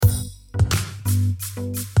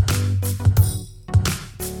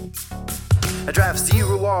I draft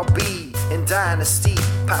 0 RB in Dynasty.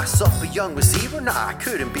 Pass up a young receiver? Nah,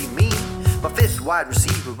 couldn't be me. My 5th wide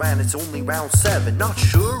receiver and it's only round 7. Not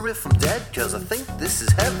sure if I'm dead, cause I think this is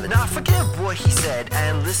heaven. Now forget what he said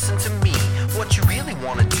and listen to me. What you really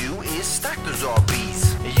wanna do is stack those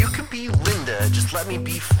RBs. You can be Linda, just let me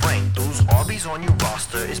be frank. Those RBs on your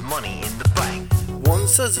roster is money in the bank. One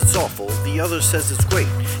says it's awful, the other says it's great.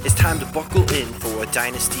 It's time to buckle in for a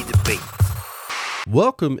dynasty debate.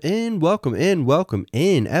 Welcome in,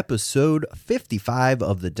 episode 55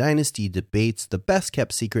 of the Dynasty Debates, the best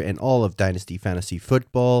kept secret in all of Dynasty Fantasy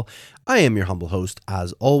Football. I am your humble host,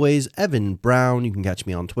 as always, Evan Brown. You can catch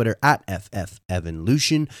me on Twitter at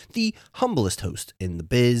FFEvanLucian, the humblest host in the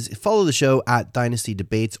biz. Follow the show at Dynasty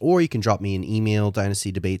Debates, or you can drop me an email,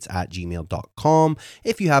 dynastydebates@gmail.com,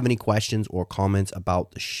 if you have any questions or comments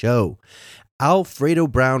about the show. Alfredo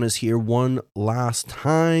Brown is here one last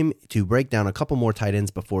time to break down a couple more tight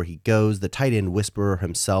ends before he goes. The tight end whisperer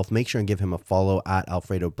himself. Make sure and give him a follow at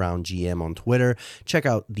Alfredo Brown GM on Twitter. Check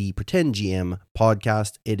out the Pretend GM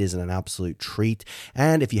podcast. It is an absolute treat.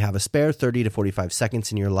 And if you have a spare 30 to 45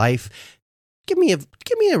 seconds in your life, give me a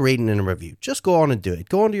rating and a review. Just go on and do it.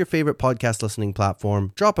 Go onto your favorite podcast listening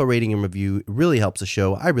platform. Drop a rating and review. It really helps the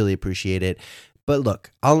show. I really appreciate it. But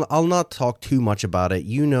look, I'll not talk too much about it.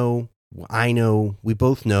 You know, I know, we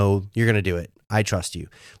both know you're going to do it. I trust you.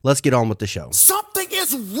 Let's get on with the show. Something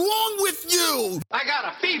is wrong with you! I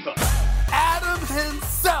got a fever! Adam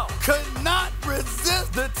himself could not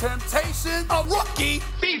resist the temptation of rookie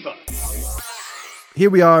Fever! Here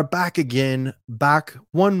we are, back again,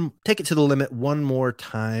 take it to the limit one more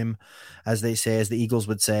time, as they say, as the Eagles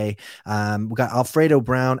would say. We got Alfredo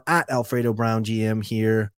Brown at Alfredo Brown GM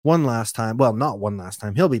here one last time. Well, not one last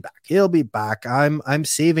time. He'll be back. I'm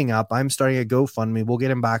saving up. I'm starting a GoFundMe. We'll get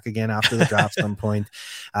him back again after the draft some point.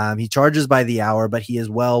 He charges by the hour, but he is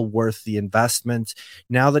well worth the investment.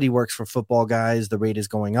 Now that he works for Football Guys, the rate is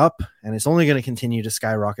going up, and it's only going to continue to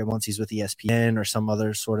skyrocket once he's with ESPN or some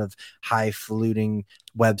other sort of highfalutin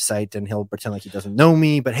website, and he'll pretend like he doesn't know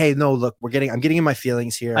me. But hey, no, look, I'm getting in my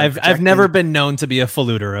feelings here. I've never been known to be a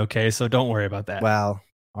faluter, okay? So don't worry about that. Well,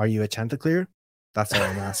 are you a Chanticleer? That's all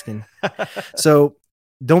I'm asking. So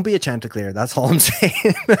don't be a Chanticleer. That's all I'm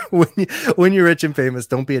saying. when you're rich and famous,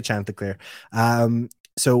 don't be a Chanticleer.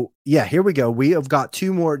 So yeah, here we go. We have got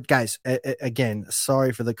two more guys. Again,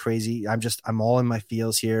 sorry for the crazy. I'm all in my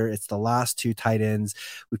feels here. It's the last two tight ends.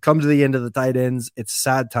 We've come to the end of the tight ends. It's a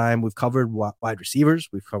sad time. We've covered wide receivers.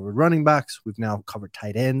 We've covered running backs. We've now covered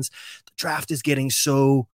tight ends. The draft is getting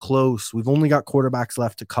so close. We've only got quarterbacks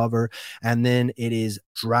left to cover. And then it is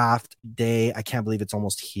draft day. I can't believe it's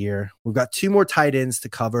almost here. We've got two more tight ends to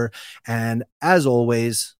cover. And as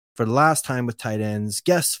always, for the last time with tight ends,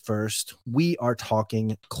 guess first, we are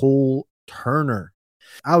talking Cole Turner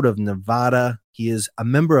out of Nevada. He is a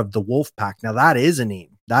member of the Wolf Pack. Now that is a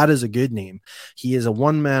name. That is a good name. He is a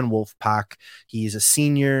one-man Wolf Pack. He is a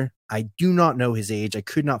senior. I do not know his age. I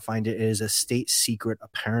could not find it. It is a state secret,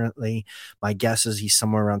 apparently. My guess is he's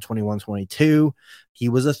somewhere around 21, 22. He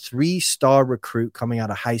was a 3-star recruit coming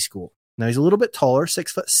out of high school. Now he's a little bit taller,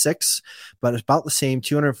 6'6", but it's about the same,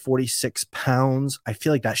 246 pounds. I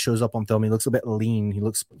feel like that shows up on film. He looks a bit lean. He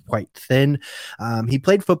looks quite thin. He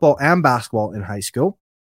played football and basketball in high school.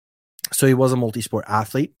 So he was a multi-sport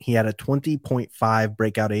athlete. He had a 20.5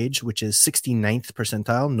 breakout age, which is 69th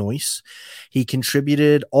percentile. Nice. He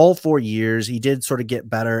contributed all 4 years. He did sort of get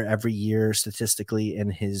better every year statistically in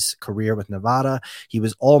his career with Nevada. He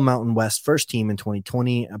was all Mountain West first team in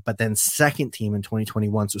 2020, but then second team in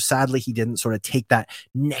 2021. So sadly, he didn't sort of take that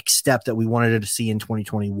next step that we wanted to see in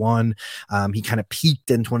 2021. He kind of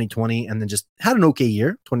peaked in 2020 and then just had an okay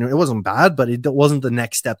year. It wasn't bad, but it wasn't the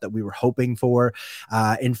next step that we were hoping for.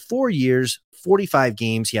 In 4 years, 45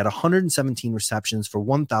 games, he had 117 receptions for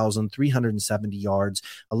 1,370 yards,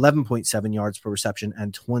 11.7 yards per reception,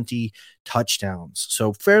 and 20 touchdowns.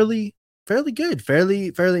 So fairly good,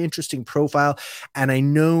 fairly interesting profile. And I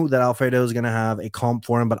know that Alfredo is going to have a comp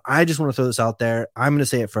for him, but I just want to throw this out there. I'm going to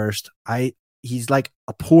say it first. He's like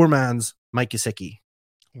a poor man's Mike Gesicki.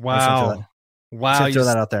 Wow. Throw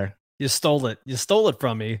that out there. You stole it. You stole it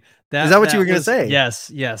from me. Is that what you were going to say? Yes.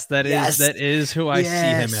 That is who I see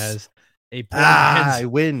him as. I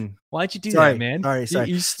win. Why'd you do that, man? Sorry.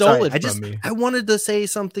 You stole it from me. I wanted to say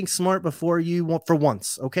something smart before you for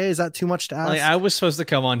once. Okay, is that too much to ask? Like, I was supposed to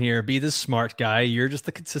come on here, be the smart guy. You're just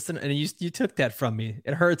the consistent, and you took that from me.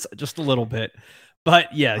 It hurts just a little bit,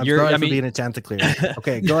 but yeah, I'm sorry for being a Chanticleer.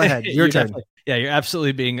 Okay, go ahead. Your turn. Yeah, you're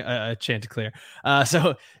absolutely being a Chanticleer.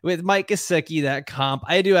 So with Mike Gesicki, that comp,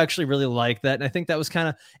 I do actually really like that, and I think that was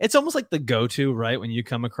it's almost like the go-to, right? When you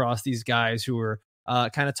come across these guys who are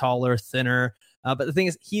kind of taller, thinner. But the thing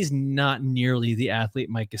is, he's not nearly the athlete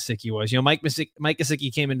Mike Gesicki was. Mike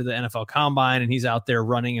Gesicki came into the NFL Combine, and he's out there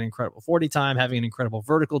running an incredible 40 time, having an incredible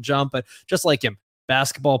vertical jump. But just like him,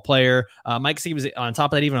 basketball player. Mike Gesicki was on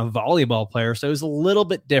top of that even a volleyball player, so it was a little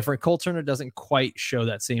bit different. Cole Turner doesn't quite show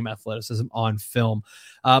that same athleticism on film.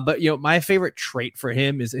 But my favorite trait for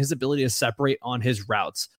him is his ability to separate on his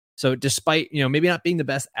routes. So despite, maybe not being the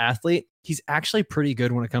best athlete, he's actually pretty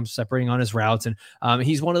good when it comes to separating on his routes. And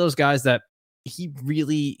he's one of those guys that he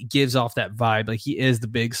really gives off that vibe. Like he is the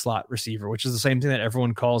big slot receiver, which is the same thing that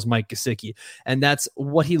everyone calls Mike Gesicki. And that's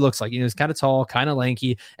what he looks like. He's kind of tall, kind of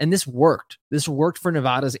lanky. And this worked. This worked for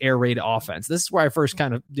Nevada's air raid offense. This is where I first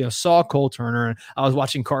kind of saw Cole Turner. And I was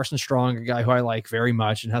watching Carson Strong, a guy who I like very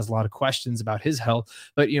much and has a lot of questions about his health.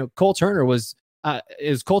 But, Cole Turner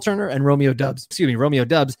is Cole Turner and Romeo Dubs,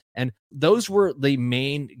 and those were the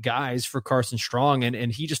main guys for Carson Strong,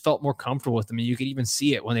 and he just felt more comfortable with them. And you could even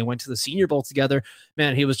see it when they went to the Senior Bowl together.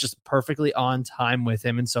 Man, he was just perfectly on time with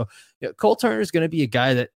him. And so Cole Turner is going to be a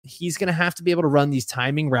guy that he's going to have to be able to run these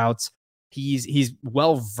timing routes. He's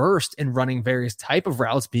well versed in running various type of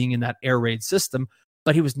routes, being in that air raid system,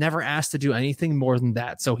 but he was never asked to do anything more than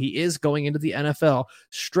that. So he is going into the NFL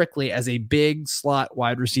strictly as a big slot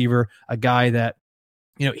wide receiver, a guy that,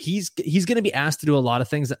 he's going to be asked to do a lot of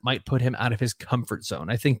things that might put him out of his comfort zone.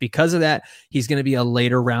 I think because of that, he's going to be a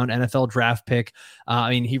later round NFL draft pick.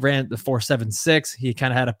 He ran the 4.76. He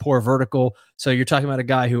kind of had a poor vertical. So you're talking about a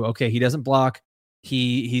guy who, he doesn't block.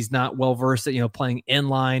 He's not well versed at, playing in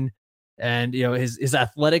line, and, his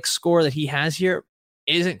athletic score that he has here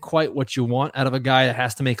isn't quite what you want out of a guy that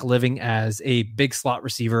has to make a living as a big slot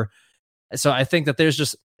receiver. So I think that there's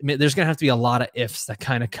going to have to be a lot of ifs that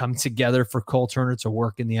kind of come together for Cole Turner to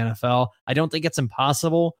work in the NFL. I don't think it's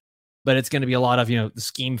impossible, but it's going to be a lot of, the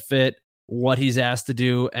scheme fit, what he's asked to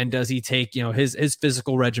do, and does he take, his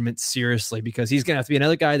physical regimen seriously, because he's going to have to be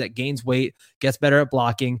another guy that gains weight, gets better at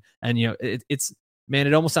blocking. And,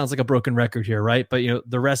 it almost sounds like a broken record here, right? But,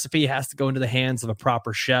 the recipe has to go into the hands of a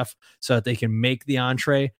proper chef so that they can make the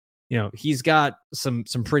entree. He's got some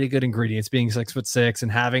pretty good ingredients, being 6'6" and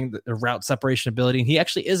having the route separation ability. And he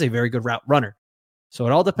actually is a very good route runner. So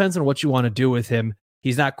it all depends on what you want to do with him.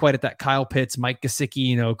 He's not quite at that Kyle Pitts, Mike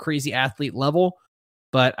Gesicki, crazy athlete level.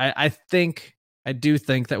 But I do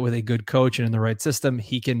think that with a good coach and in the right system,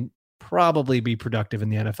 he can probably be productive in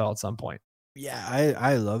the NFL at some point. Yeah,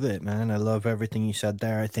 I love it, man. I love everything you said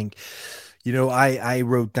there. I think, I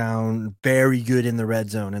wrote down very good in the red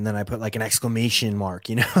zone, and then I put like an exclamation mark,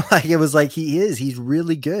 like it was like he's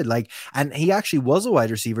really good. Like, and he actually was a wide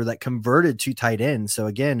receiver that converted to tight end. So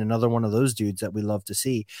again, another one of those dudes that we love to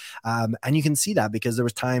see. And you can see that because there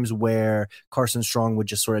was times where Carson Strong would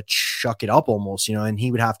just sort of chuck it up almost, and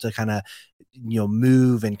he would have to kind of,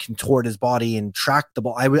 move and contort his body and track the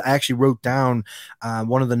ball. I actually wrote down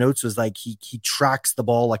one of the notes was like he tracks the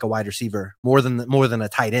ball like a wide receiver more than a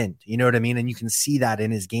tight end. You know what I mean? And you can see that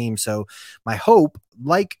in his game. So my hope,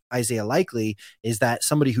 like Isaiah Likely, is that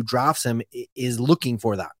somebody who drafts him is looking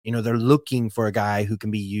for that. They're looking for a guy who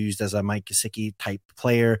can be used as a Mike Gesicki type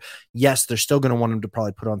player. Yes, they're still going to want him to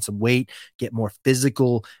probably put on some weight, get more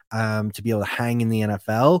physical to be able to hang in the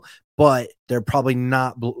NFL. But they're probably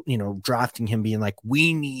not, drafting him being like,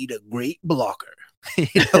 we need a great blocker.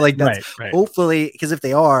 Like that's right. Hopefully, because if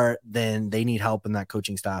they are, then they need help in that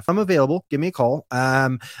coaching staff. I'm available. Give me a call.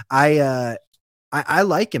 I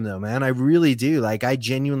like him though, man. I really do. Like, I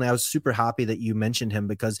was super happy that you mentioned him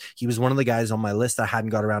because he was one of the guys on my list that I hadn't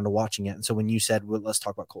got around to watching it. And so when you said, well, let's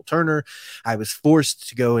talk about Cole Turner, I was forced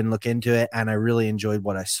to go and look into it, and I really enjoyed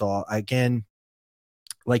what I saw. Again,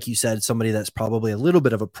 like you said, somebody that's probably a little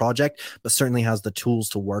bit of a project, but certainly has the tools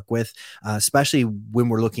to work with, especially when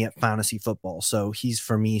we're looking at fantasy football. So he's,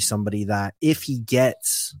 for me, somebody that if he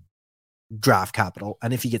gets draft capital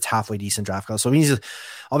and if he gets halfway decent draft capital. So he's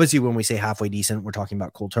obviously, when we say halfway decent, we're talking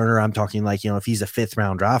about Cole Turner. I'm talking like, if he's a 5th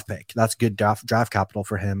round draft pick, that's good draft capital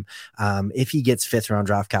for him. If he gets 5th round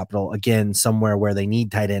draft capital, again, somewhere where they need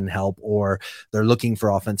tight end help or they're looking for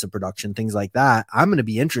offensive production, things like that, I'm going to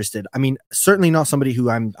be interested. I mean, certainly not somebody who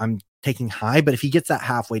I'm taking high, but if he gets that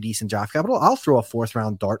halfway decent draft capital, I'll throw a 4th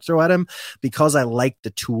round dart throw at him because I like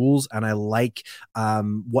the tools and I like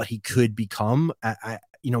what he could become.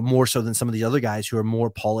 More so than some of the other guys who are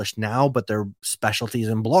more polished now, but their specialty is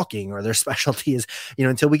in blocking, or their specialty is,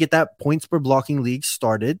 until we get that points per blocking league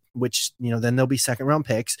started, which, then there'll be 2nd round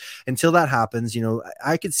picks. Until that happens,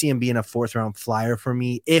 I could see him being a 4th round flyer for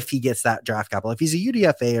me if he gets that draft capital. If he's a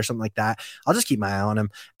UDFA or something like that, I'll just keep my eye on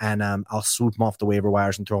him and I'll swoop him off the waiver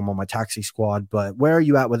wires and throw him on my taxi squad. But where are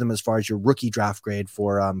you at with him as far as your rookie draft grade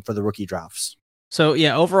for the rookie drafts? So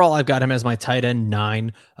yeah, overall, I've got him as my tight end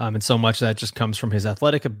 9, and so much of that just comes from his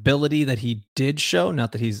athletic ability that he did show.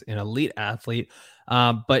 Not that he's an elite athlete,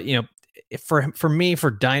 but for me,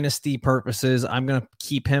 for dynasty purposes, I'm going to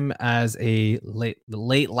keep him as a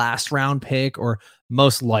late last round pick, or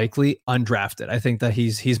most likely undrafted. I think that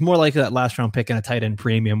he's more likely that last round pick in a tight end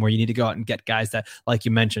premium, where you need to go out and get guys that, like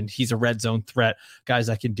you mentioned, he's a red zone threat, guys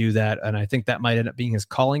that can do that, and I think that might end up being his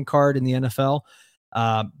calling card in the NFL.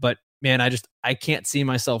 But man, I can't see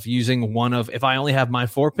myself using if I only have my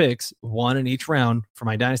 4 picks, 1 in each round for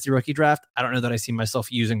my dynasty rookie draft. I don't know that I see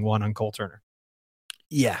myself using 1 on Cole Turner.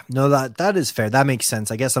 Yeah, no, that is fair. That makes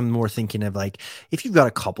sense. I guess I'm more thinking of like, if you've got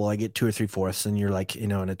a couple, I get 2 or 3 fourths and you're like,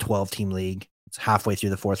 in a 12 team league, it's halfway through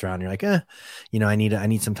the 4th round. You're like, I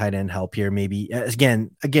need some tight end help here. Maybe again,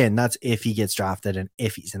 that's if he gets drafted and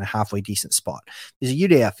if he's in a halfway decent spot. If he's a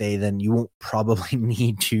UDFA, then you won't probably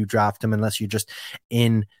need to draft him unless you're just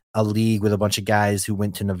in a league with a bunch of guys who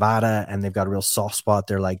went to Nevada and they've got a real soft spot.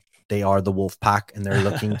 They're like, they are the wolf pack and they're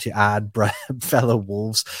looking to add fellow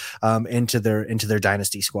wolves into their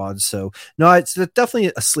dynasty squads. So no, it's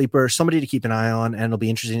definitely a sleeper, somebody to keep an eye on, and it'll be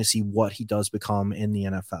interesting to see what he does become in the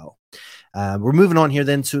NFL. We're moving on here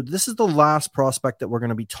then. So this is the last prospect that we're going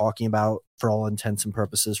to be talking about for all intents and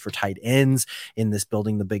purposes for tight ends in this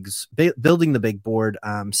building the big board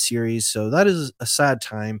series. So that is a sad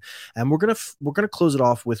time, and we're gonna close it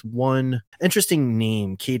off with one interesting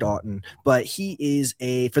name, Cade Otton. But he is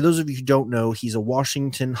for those of you who don't know, he's a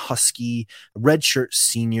Washington Husky redshirt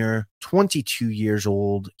senior, 22 years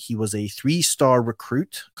old. He was a 3-star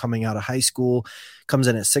recruit coming out of high school. Comes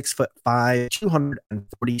in at 6'5",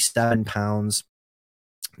 247 pounds.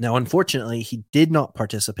 Now, unfortunately, he did not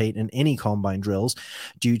participate in any combine drills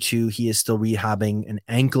due to he is still rehabbing an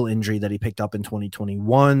ankle injury that he picked up in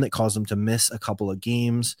 2021 that caused him to miss a couple of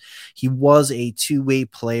games. He was a 2-way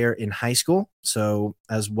player in high school, so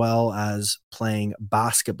as well as playing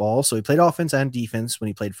basketball. So he played offense and defense when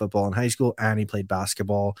he played football in high school, and he played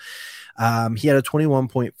basketball. He had a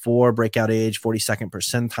 21.4 breakout age, 42nd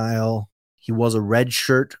percentile. He was a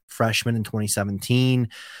redshirt freshman in 2017,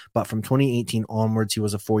 but from 2018 onwards, he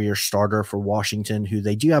was a 4-year starter for Washington, who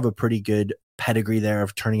they do have a pretty good pedigree there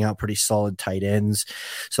of turning out pretty solid tight ends.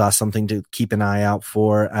 So that's something to keep an eye out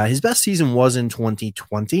for. His best season was in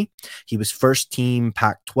 2020. He was first team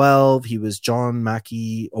Pac-12. He was John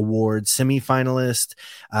Mackey Award semifinalist.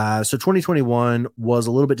 So 2021 was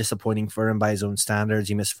a little bit disappointing for him by his own standards.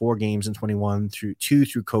 He missed 4 games in 21, 2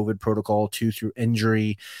 through COVID protocol, 2 through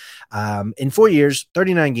injury. In 4 years,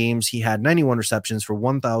 39 games, he had 91 receptions for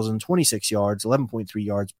 1,026 yards, 11.3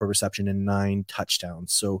 yards per reception, and 9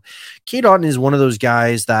 touchdowns. So Cade Otton is one of those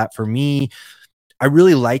guys that, for me, I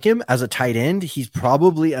really like him as a tight end. He's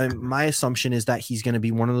probably, my assumption is that he's going to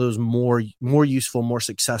be one of those more useful, more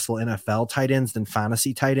successful NFL tight ends than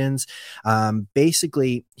fantasy tight ends.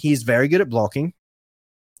 Basically, he's very good at blocking.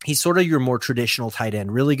 He's sort of your more traditional tight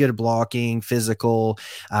end, really good at blocking, physical.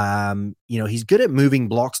 He's good at moving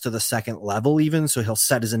blocks to the second level even. So he'll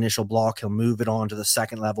set his initial block, he'll move it on to the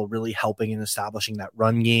second level, really helping in establishing that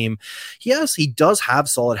run game. He does have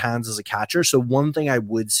solid hands as a catcher. So one thing I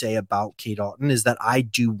would say about Cade Otton is that I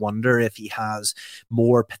do wonder if he has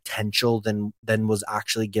more potential than was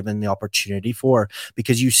actually given the opportunity for,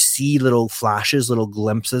 because you see little flashes, little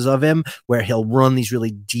glimpses of him where he'll run these really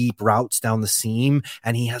deep routes down the seam,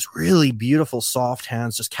 and he has really beautiful soft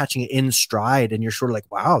hands, just catching it in stride. And you're sort of like,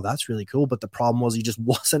 wow, that's really cool. But the problem was he just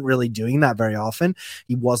wasn't really doing that very often.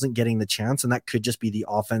 He wasn't getting the chance. And that could just be the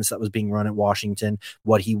offense that was being run at Washington,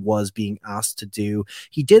 what he was being asked to do.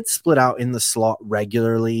 He did split out in the slot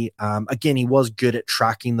regularly. Again, he was good at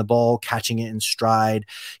tracking the ball, catching it in stride.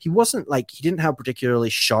 He didn't have particularly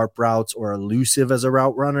sharp routes or elusive as a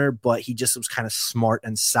route runner, but he just was kind of smart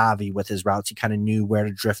and savvy with his routes. He kind of knew where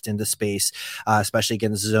to drift into space, especially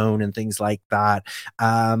against zone and things like that.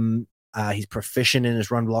 He's proficient in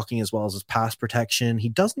his run blocking as well as his pass protection. He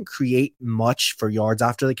doesn't create much for yards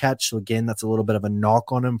after the catch. So again, that's a little bit of a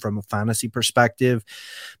knock on him from a fantasy perspective.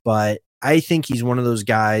 But I think he's one of those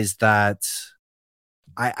guys that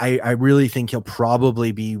I really think he'll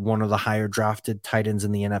probably be one of the higher drafted tight ends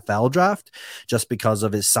in the NFL draft, just because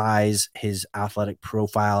of his size, his athletic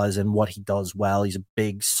profile, as in what he does well. He's a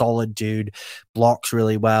big, solid dude, blocks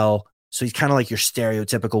really well. So he's kind of like your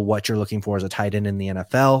stereotypical what you're looking for as a tight end in the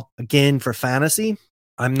NFL. Again, for fantasy,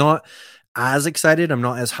 I'm not as excited. I'm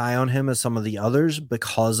not as high on him as some of the others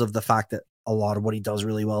because of the fact that a lot of what he does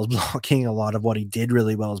really well is blocking. A lot of what he did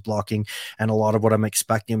really well is blocking. And a lot of what I'm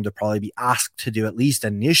expecting him to probably be asked to do, at least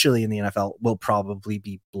initially in the NFL, will probably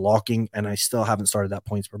be blocking. And I still haven't started that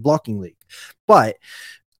points per blocking league. But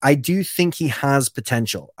I do think he has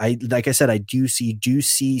potential. Like I said, I do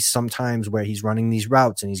see sometimes where he's running these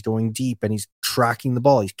routes and he's going deep and he's tracking the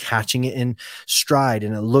ball. He's catching it in stride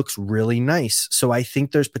and it looks really nice. So I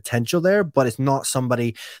think there's potential there, but it's not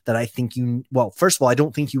somebody that I think first of all, I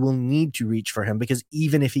don't think you will need to reach for him, because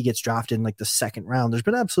even if he gets drafted in like the second round, there's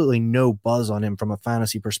been absolutely no buzz on him from a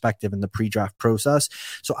fantasy perspective in the pre-draft process.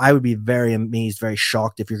 So I would be very amazed, very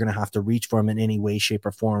shocked if you're going to have to reach for him in any way, shape,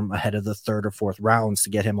 or form ahead of the third or fourth rounds to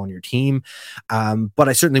get him on your team. But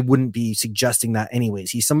I certainly wouldn't be suggesting that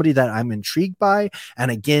anyways. He's somebody that I'm intrigued by.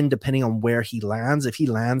 And again, depending on where he lands, if he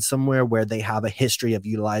lands somewhere where they have a history of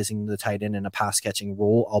utilizing the tight end in a pass catching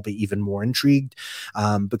role, I'll be even more intrigued,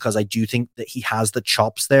 because I do think that he has the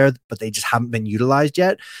chops there, but they just haven't been utilized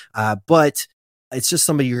yet. But it's just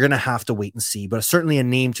somebody you're going to have to wait and see, but certainly a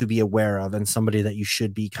name to be aware of, and somebody that you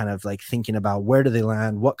should be kind of like thinking about, where do they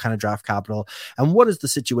land, what kind of draft capital, and what does the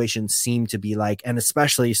situation seem to be like? And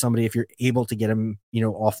especially somebody, if you're able to get him,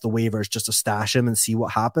 off the waivers, just to stash him and see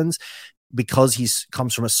what happens, because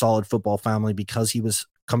comes from a solid football family, because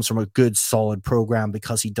comes from a good, solid program,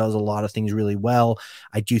 because he does a lot of things really well.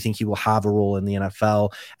 I do think he will have a role in the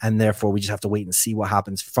NFL, and therefore we just have to wait and see what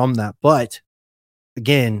happens from that. But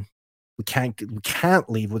again, we can't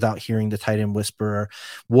leave without hearing the tight end whisperer.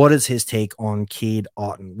 What is his take on Cade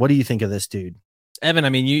Otton? What do you think of this dude? Evan,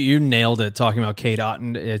 I mean, you nailed it talking about Cade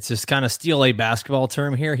Otton. It's just kind of steal a basketball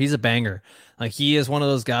term here. He's a banger. Like, he is one of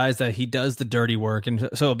those guys that he does the dirty work. And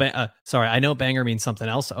so, sorry, I know banger means something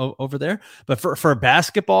else over there, but for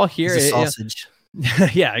basketball here, it's a sausage.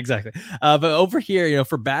 Yeah, exactly. But over here,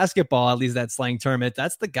 for basketball, at least that slang term,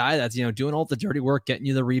 that's the guy that's, doing all the dirty work, getting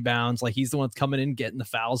you the rebounds. Like, he's the one that's coming in, getting the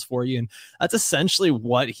fouls for you. And that's essentially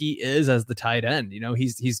what he is as the tight end.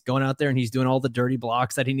 He's going out there and he's doing all the dirty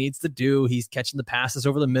blocks that he needs to do. He's catching the passes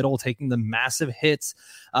over the middle, taking the massive hits.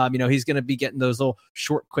 He's going to be getting those little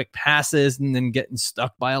short, quick passes and then getting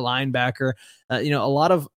stuck by a linebacker. A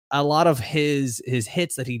lot of his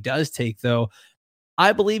hits that he does take, though,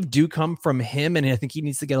 I believe do come from him, and I think he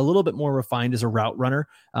needs to get a little bit more refined as a route runner.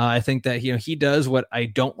 I think that he does what I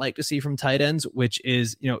don't like to see from tight ends, which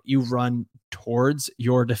is you run towards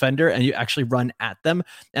your defender and you actually run at them.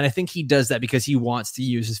 And I think he does that because he wants to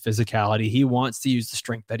use his physicality. He wants to use the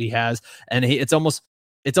strength that he has, and it's almost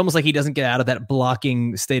like he doesn't get out of that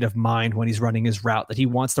blocking state of mind when he's running his route, that he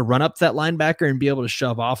wants to run up to that linebacker and be able to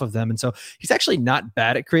shove off of them. And so he's actually not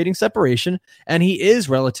bad at creating separation, and he is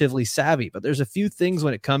relatively savvy, but there's a few things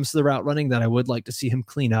when it comes to the route running that I would like to see him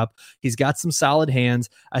clean up. He's got some solid hands.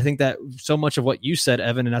 I think that so much of what you said,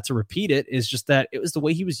 Evan, and not to repeat it, is just that it was the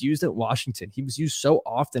way he was used at Washington. He was used so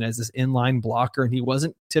often as this inline blocker, and he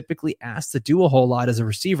wasn't typically asked to do a whole lot as a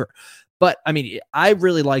receiver. But I mean, I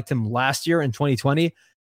really liked him last year in 2020.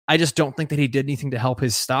 I just don't think that he did anything to help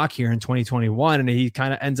his stock here in 2021. And he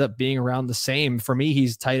kind of ends up being around the same. For me,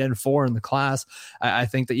 he's tight end 4 in the class. I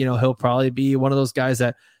think that, he'll probably be one of those guys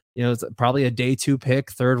that, it's probably a day 2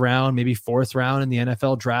 pick, 3rd round, maybe 4th round in the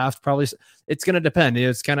NFL draft. Probably it's going to depend.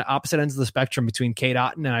 It's kind of opposite ends of the spectrum between Cade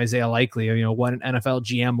Otton and Isaiah Likely. What an NFL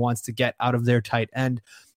GM wants to get out of their tight end.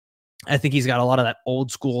 I think he's got a lot of that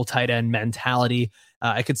old school tight end mentality.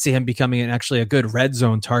 I could see him becoming actually a good red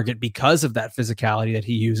zone target because of that physicality that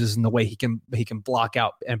he uses and the way he can block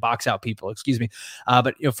out and box out people. Excuse me.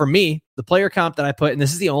 But for me, the player comp that I put, and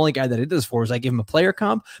this is the only guy that I did this for, is I gave him a player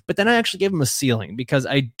comp, but then I actually gave him a ceiling because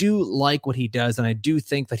I do like what he does, and I do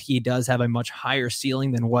think that he does have a much higher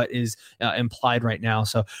ceiling than what is implied right now.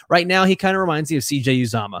 So right now, he kind of reminds me of CJ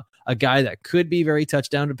Uzomah, a guy that could be very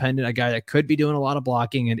touchdown dependent, a guy that could be doing a lot of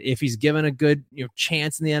blocking, and if he's given a good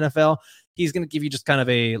chance in the NFL, he's going to give you just kind of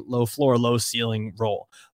a low floor, low ceiling role.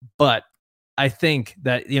 But I think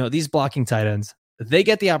that, these blocking tight ends, they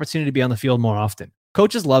get the opportunity to be on the field more often.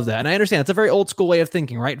 Coaches love that. And I understand it's a very old school way of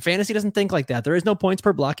thinking, right? Fantasy doesn't think like that. There is no points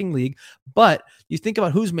per blocking league, but you think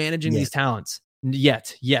about who's managing these talents.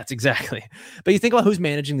 Yet, exactly. But you think about who's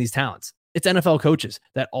managing these talents. It's NFL coaches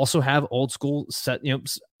that also have old school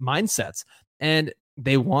mindsets. And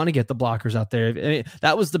they want to get the blockers out there. I mean,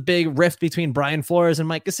 that was the big rift between Brian Flores and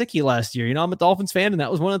Mike Gesicki last year. I'm a Dolphins fan, and that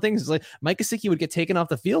was one of the things. It's like Mike Gesicki would get taken off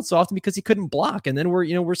the field so often because he couldn't block, and then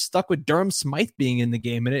we're stuck with Durham Smythe being in the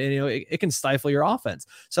game, and it can stifle your offense.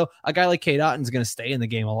 So a guy like Cade Otton is going to stay in the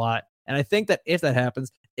game a lot, and I think that if that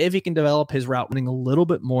happens, if he can develop his route running a little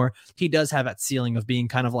bit more, he does have that ceiling of being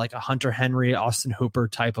kind of like a Hunter Henry, Austin Hooper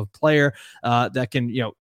type of player that can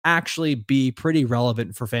actually be pretty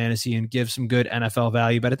relevant for fantasy and give some good NFL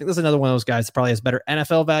value. But I think there's another one of those guys that probably has better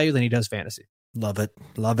NFL value than he does fantasy. Love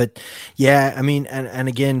it. Yeah. I mean, and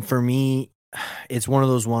again, for me, it's one of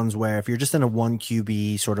those ones where if you're just in a 1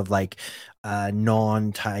 QB sort of like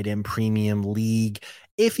non tight end premium league,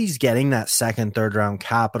 if he's getting that second, third round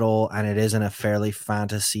capital and it is in a fairly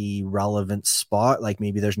fantasy relevant spot, like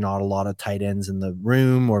maybe there's not a lot of tight ends in the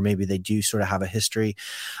room, or maybe they do sort of have a history,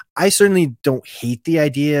 I certainly don't hate the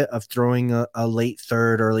idea of throwing a late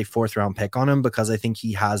third, early fourth round pick on him, because I think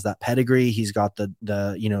he has that pedigree. He's got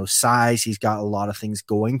the size. He's got a lot of things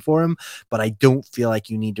going for him, but I don't feel like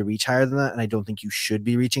you need to reach higher than that. And I don't think you should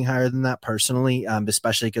be reaching higher than that personally,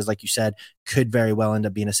 especially because, like you said, could very well end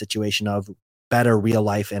up being a situation of better real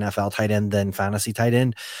life NFL tight end than fantasy tight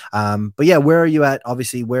end. But yeah, where are you at?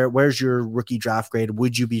 Obviously, where's your rookie draft grade?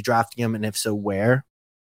 Would you be drafting him? And if so, where?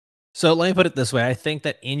 So let me put it this way. I think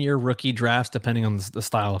that in your rookie drafts, depending on the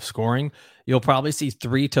style of scoring, you'll probably see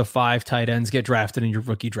 3 to 5 tight ends get drafted in your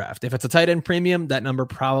rookie draft. If it's a tight end premium, that number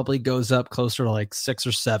probably goes up closer to like 6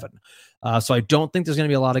 or 7. So I don't think there's going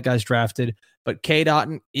to be a lot of guys drafted, but Cade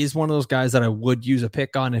Otton is one of those guys that I would use a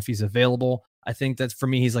pick on if he's available. I think that for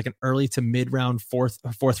me, he's like an early to mid round, fourth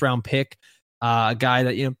round pick, a guy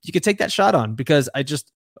that, you could take that shot on, because at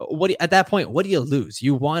that point, what do you lose?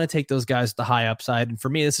 You want to take those guys with the high upside. And for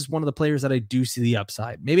me, this is one of the players that I do see the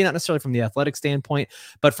upside, maybe not necessarily from the athletic standpoint,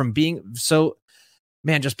 but from being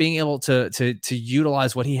just being able to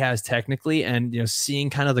utilize what he has technically, and,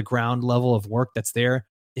 seeing kind of the ground level of work that's there.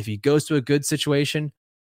 If he goes to a good situation,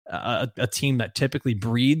 a team that typically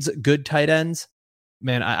breeds good tight ends,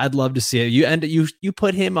 man, I'd love to see it. You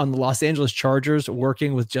put him on the Los Angeles Chargers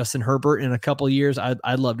working with Justin Herbert in a couple of years.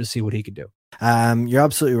 I'd love to see what he could do. You're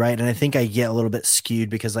absolutely right. And I think I get a little bit skewed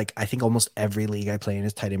because, like, I think almost every league I play in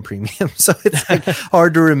is tight end premium. So it's like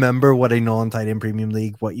hard to remember what a non-tight end premium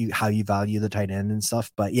league, how you value the tight end and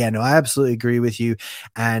stuff. But yeah, no, I absolutely agree with you.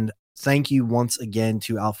 And thank you once again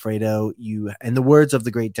to Alfredo. You, in the words of the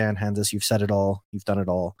great Dan Hansis, you've said it all. You've done it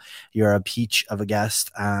all. You're a peach of a guest.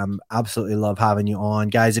 Absolutely love having you on.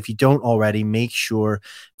 Guys, if you don't already, make sure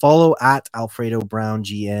follow at Alfredo Brown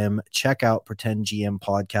GM. Check out Pretend GM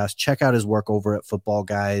podcast. Check out his work over at Football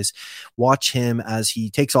Guys. Watch him as he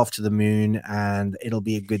takes off to the moon, and it'll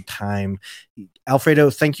be a good time. Alfredo,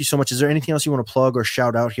 thank you so much. Is there anything else you want to plug or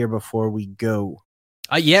shout out here before we go?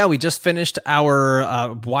 Yeah, we just finished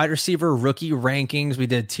our wide receiver rookie rankings. We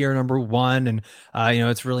did tier number 1, and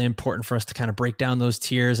it's really important for us to kind of break down those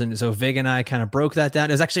tiers. And so Vig and I kind of broke that down.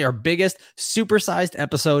 It was actually our biggest supersized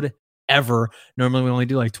episode ever. Normally we only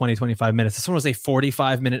do like 20-25 minutes. This one was a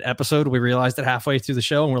 45-minute episode. We realized it halfway through the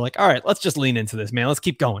show, and we're like, all right, let's just lean into this, man. Let's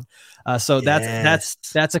keep going. So that's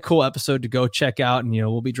a cool episode to go check out. And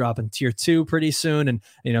we'll be dropping tier 2 pretty soon,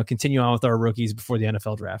 and continue on with our rookies before the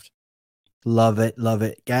NFL draft. Love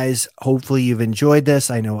it. Guys, hopefully you've enjoyed this.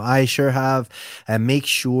 I know I sure have. And make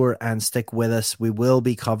sure and stick with us. We will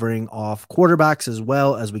be covering off quarterbacks as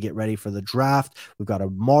well as we get ready for the draft. We've got a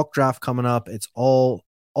mock draft coming up. It's all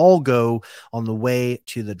go on the way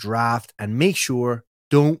to the draft. And make sure,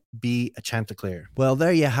 don't be a Chanticleer. Well,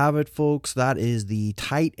 there you have it, folks. That is the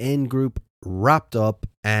tight end group wrapped up,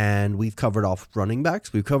 and we've covered off running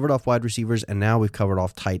backs, we've covered off wide receivers, and now we've covered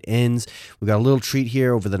off tight ends. We've got a little treat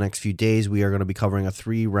here over the next few days. We are going to be covering a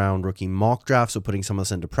 3-round rookie mock draft, so putting some of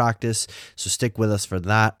this into practice. So stick with us for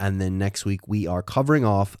that. And then next week we are covering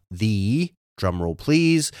off the, drumroll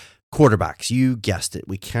please, quarterbacks. You guessed it.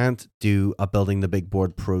 We can't do a building the big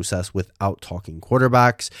board process without talking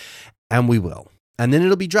quarterbacks, and we will. And then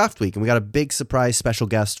it'll be draft week, and we got a big surprise special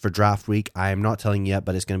guest for draft week. I am not telling you yet,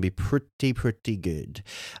 but it's going to be pretty good.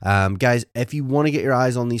 Guys, if you want to get your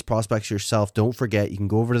eyes on these prospects yourself, don't forget, you can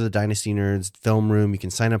go over to the Dynasty Nerds film room. You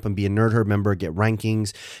can sign up and be a Nerd Herd member, get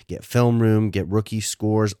rankings, get film room, get rookie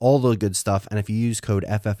scores, all the good stuff. And if you use code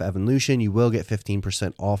FFEvolution, you will get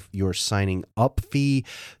 15% off your signing up fee.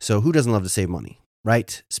 So who doesn't love to save money,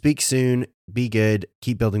 right? Speak soon. Be good.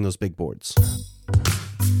 Keep building those big boards.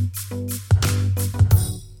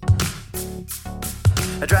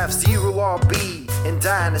 I draft 0 RB in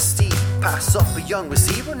Dynasty. Pass up a young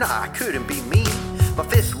receiver? Nah, I couldn't be me. My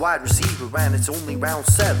 5th wide receiver and it's only round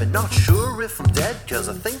 7. Not sure if I'm dead, cause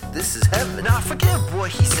I think this is heaven. Now forget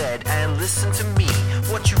what he said and listen to me.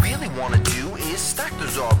 What you really wanna do is stack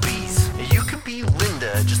those RBs. You can be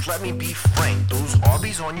Linda, just let me be frank. Those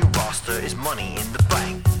RBs on your roster is money in the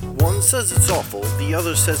bank. One says it's awful, the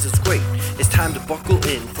other says it's great. It's time to buckle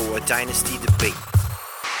in for a dynasty debate.